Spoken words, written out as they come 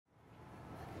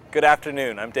Good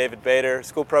afternoon. I'm David Bader,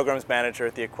 School Programs Manager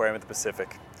at the Aquarium of the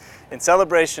Pacific. In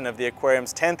celebration of the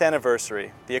aquarium's 10th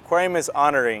anniversary, the aquarium is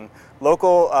honoring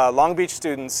local Long Beach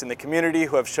students in the community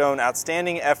who have shown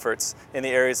outstanding efforts in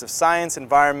the areas of science,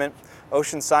 environment,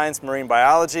 ocean science, marine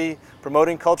biology,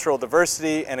 promoting cultural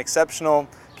diversity, and exceptional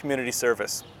community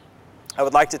service. I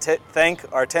would like to thank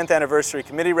our 10th anniversary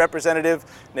committee representative,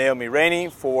 Naomi Rainey,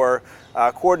 for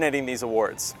coordinating these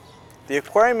awards. The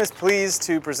aquarium is pleased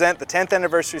to present the 10th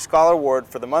Anniversary Scholar Award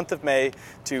for the month of May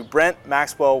to Brent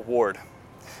Maxwell Ward.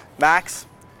 Max,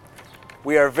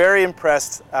 we are very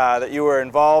impressed that you were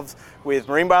involved with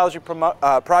marine biology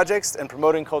projects and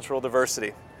promoting cultural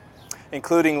diversity,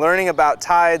 including learning about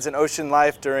tides and ocean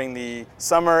life during the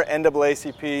summer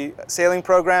NAACP sailing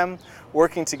program.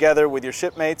 Working together with your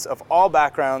shipmates of all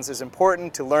backgrounds is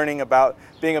important to learning about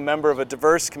being a member of a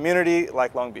diverse community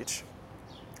like Long Beach.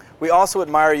 We also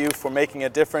admire you for making a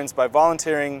difference by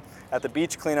volunteering at the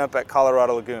beach cleanup at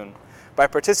Colorado Lagoon. By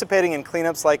participating in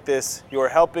cleanups like this, you are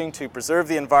helping to preserve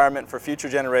the environment for future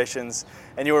generations,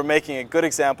 and you are making a good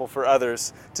example for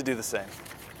others to do the same.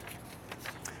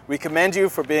 We commend you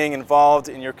for being involved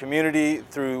in your community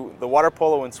through the water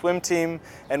polo and swim team,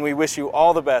 and we wish you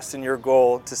all the best in your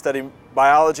goal to study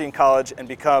biology in college and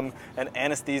become an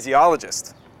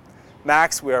anesthesiologist.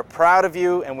 Max, we are proud of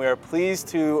you, and we are pleased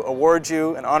to award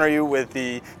you and honor you with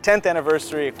the 10th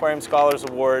Anniversary Aquarium Scholars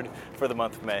Award for the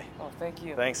month of May. Oh, thank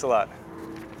you. Thanks a lot.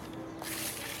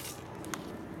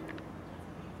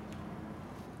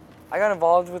 I got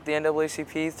involved with the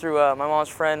NAACP through my mom's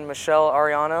friend, Michelle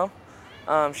Ariano.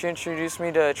 She introduced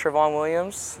me to Trevon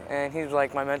Williams, and he was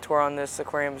like my mentor on this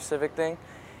Aquarium Pacific thing.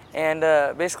 And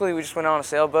basically we just went on a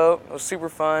sailboat. It was super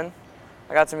fun.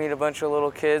 I got to meet a bunch of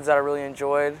little kids that I really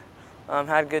enjoyed.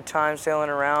 Had a good time sailing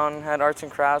around, had arts and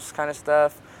crafts kind of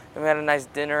stuff. And we had a nice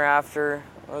dinner after.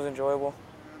 It was enjoyable.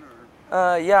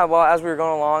 Yeah, well, as we were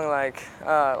going along, like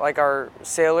our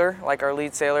sailor, like our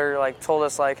lead sailor, like told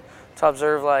us like to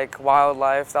observe like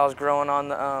wildlife that was growing on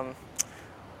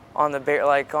the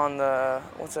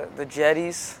the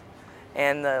jetties,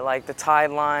 and the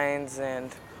tide lines,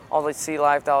 and all the sea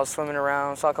life that was swimming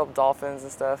around. Saw a couple dolphins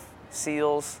and stuff,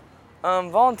 seals.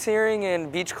 Volunteering in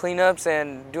beach cleanups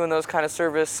and doing those kind of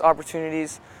service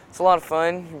opportunities, it's a lot of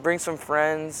fun. You bring some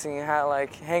friends and you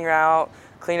hang out,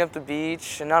 clean up the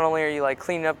beach, and not only are you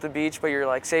cleaning up the beach, but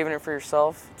you're saving it for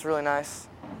yourself. It's really nice.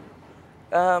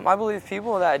 I believe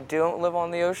people that don't live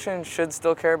on the ocean should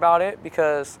still care about it,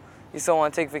 because you still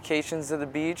want to take vacations to the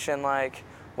beach, and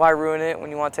why ruin it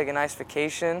when you want to take a nice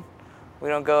vacation? We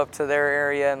don't go up to their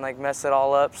area and mess it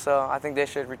all up, so I think they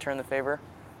should return the favor.